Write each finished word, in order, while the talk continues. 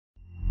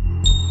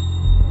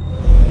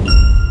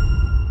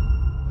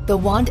The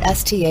wand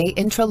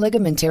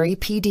STA-Intraligamentary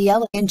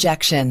PDL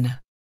injection.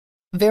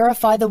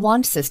 Verify the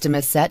wand system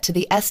is set to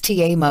the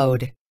STA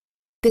mode.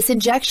 This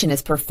injection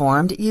is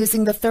performed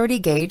using the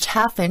 30-gauge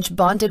half-inch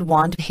bonded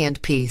wand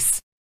handpiece.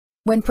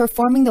 When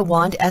performing the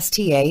wand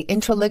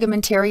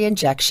STA-Intraligamentary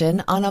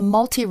injection on a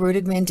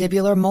multi-rooted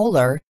mandibular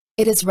molar,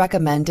 it is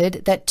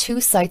recommended that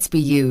 2 sites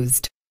be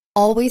used.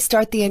 Always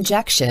start the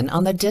injection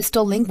on the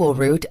distal lingual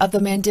root of the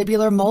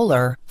mandibular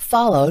molar,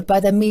 followed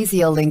by the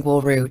mesial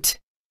lingual root.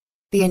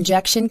 The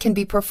injection can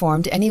be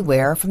performed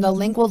anywhere from the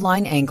lingual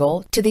line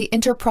angle to the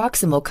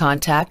interproximal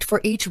contact for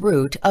each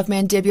root of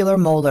mandibular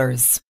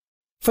molars.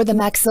 For the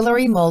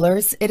maxillary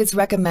molars, it is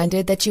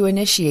recommended that you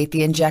initiate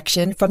the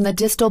injection from the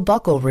distal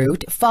buccal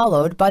root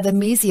followed by the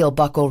mesial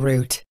buccal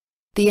root.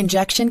 The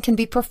injection can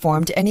be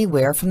performed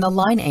anywhere from the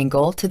line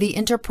angle to the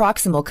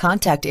interproximal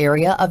contact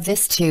area of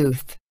this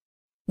tooth.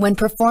 When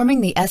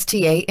performing the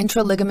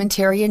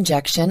STA-Intraligamentary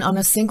injection on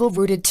a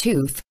single-rooted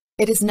tooth,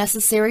 it is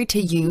necessary to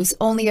use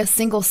only a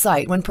single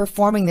site when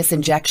performing this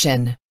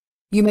injection.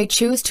 You may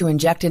choose to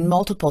inject in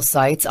multiple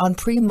sites on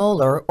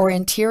premolar or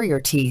anterior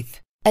teeth,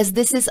 as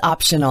this is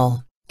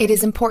optional. It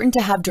is important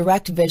to have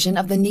direct vision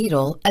of the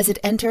needle as it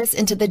enters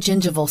into the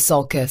gingival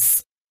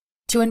sulcus.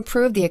 To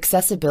improve the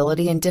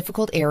accessibility in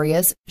difficult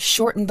areas,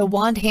 shorten the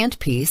wand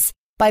handpiece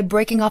by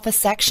breaking off a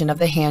section of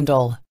the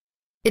handle.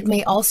 It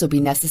may also be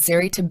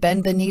necessary to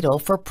bend the needle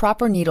for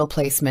proper needle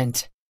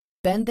placement.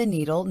 Bend the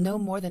needle no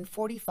more than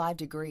 45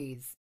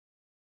 degrees.